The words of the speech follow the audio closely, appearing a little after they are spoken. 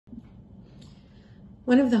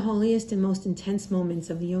One of the holiest and most intense moments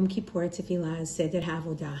of the Yom Kippur Tefillah is Seder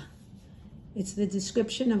HaAvodah. It's the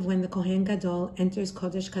description of when the Kohen Gadol enters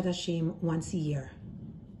Kodesh Kadashim once a year.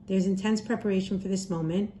 There's intense preparation for this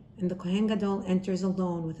moment, and the Kohen Gadol enters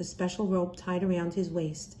alone with a special rope tied around his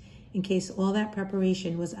waist in case all that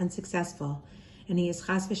preparation was unsuccessful and he is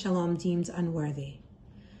chas v'shalom deemed unworthy.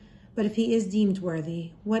 But if he is deemed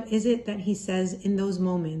worthy, what is it that he says in those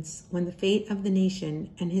moments when the fate of the nation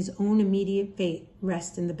and his own immediate fate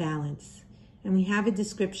rest in the balance? And we have a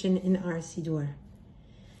description in our Siddur,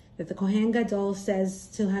 that the Kohen Gadol says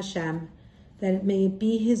to Hashem that it may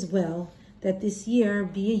be his will that this year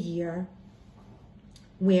be a year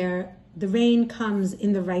where the rain comes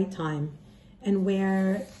in the right time and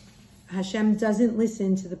where Hashem doesn't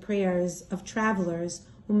listen to the prayers of travelers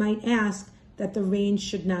who might ask that the rain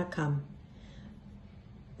should not come.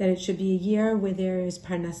 That it should be a year where there is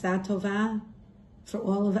parnasah tovah for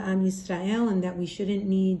all of Am Yisrael, and that we shouldn't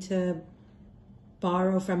need to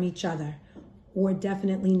borrow from each other, or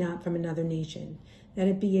definitely not from another nation. That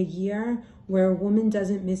it be a year where a woman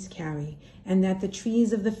doesn't miscarry, and that the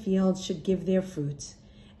trees of the field should give their fruit,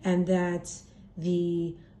 and that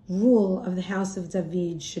the rule of the house of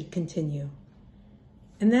David should continue.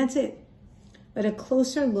 And that's it. But a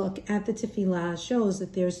closer look at the tefillah shows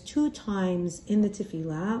that there's 2 times in the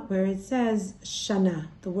tefillah where it says shana,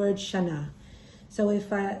 the word shana. So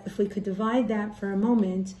if we could divide that for a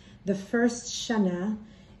moment, the first shana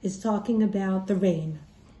is talking about the rain,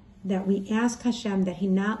 that we ask Hashem that he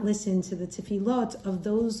not listen to the tefillot of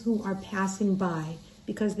those who are passing by,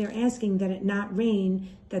 because they're asking that it not rain,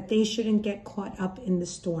 that they shouldn't get caught up in the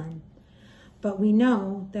storm. But we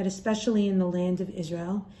know that especially in the land of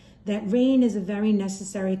Israel, that rain is a very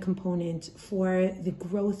necessary component for the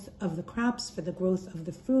growth of the crops, for the growth of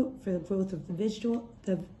the fruit, for the growth of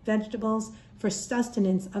the vegetables, for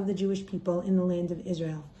sustenance of the Jewish people in the land of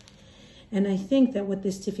Israel. And I think that what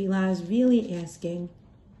this tefillah is really asking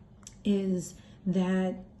is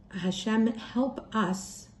that Hashem help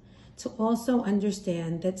us to also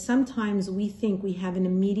understand that sometimes we think we have an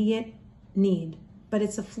immediate need, but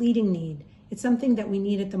it's a fleeting need. It's something that we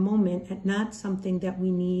need at the moment and not something that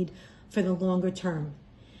we need for the longer term.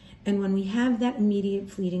 And when we have that immediate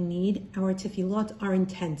fleeting need, our tefillot are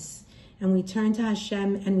intense. And we turn to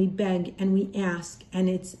Hashem and we beg and we ask, and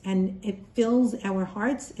it fills our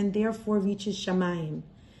hearts and therefore reaches Shamayim.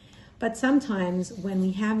 But sometimes when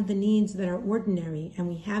we have the needs that are ordinary and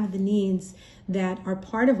we have the needs that are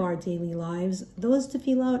part of our daily lives, those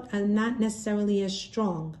tefillot are not necessarily as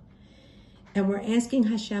strong. And we're asking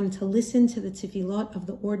Hashem to listen to the tefillot of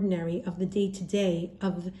the ordinary, of the day-to-day,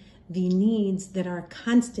 of the needs that are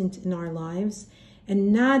constant in our lives,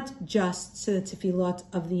 and not just to the tefillot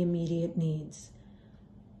of the immediate needs.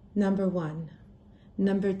 Number 1.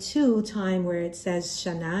 Number 2 time where it says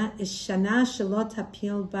shana is shana shelot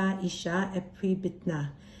hapil ba isha et pri bitna,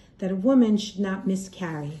 that a woman should not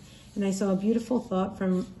miscarry. And I saw a beautiful thought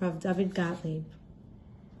from Rav David Gottlieb.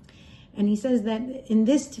 And he says that in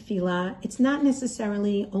this tefillah, it's not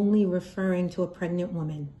necessarily only referring to a pregnant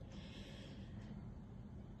woman.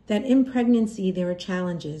 That in pregnancy, there are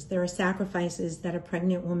challenges, there are sacrifices that a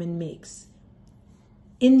pregnant woman makes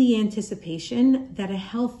in the anticipation that a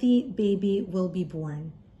healthy baby will be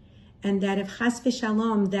born. And that if chas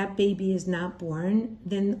v'shalom, that baby is not born,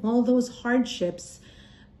 then all those hardships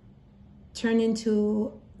turn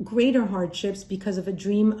into greater hardships because of a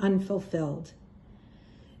dream unfulfilled.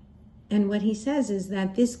 And what he says is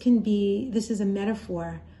that this is a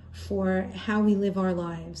metaphor for how we live our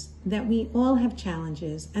lives, that we all have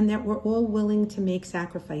challenges and that we're all willing to make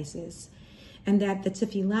sacrifices. And that the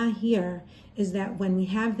tefillah here is that when we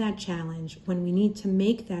have that challenge, when we need to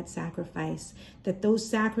make that sacrifice, that those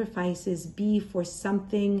sacrifices be for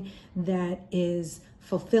something that is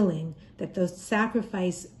fulfilling, that those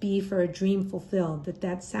sacrifice be for a dream fulfilled,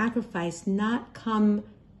 that sacrifice not come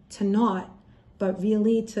to naught, but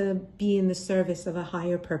really to be in the service of a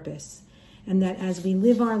higher purpose. And that as we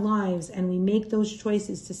live our lives and we make those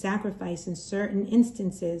choices to sacrifice in certain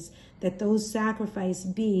instances, that those sacrifices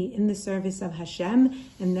be in the service of Hashem,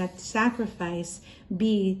 and that sacrifice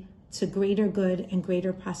be to greater good and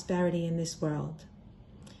greater prosperity in this world.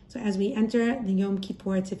 So as we enter the Yom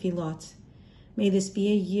Kippur Tefillot, may this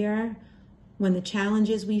be a year when the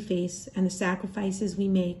challenges we face and the sacrifices we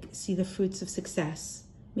make see the fruits of success.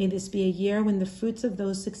 May this be a year when the fruits of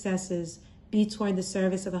those successes be toward the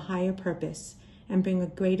service of a higher purpose and bring a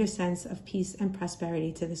greater sense of peace and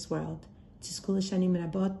prosperity to this world. Tizku l'shanim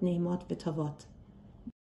rabot neimot v'tovot.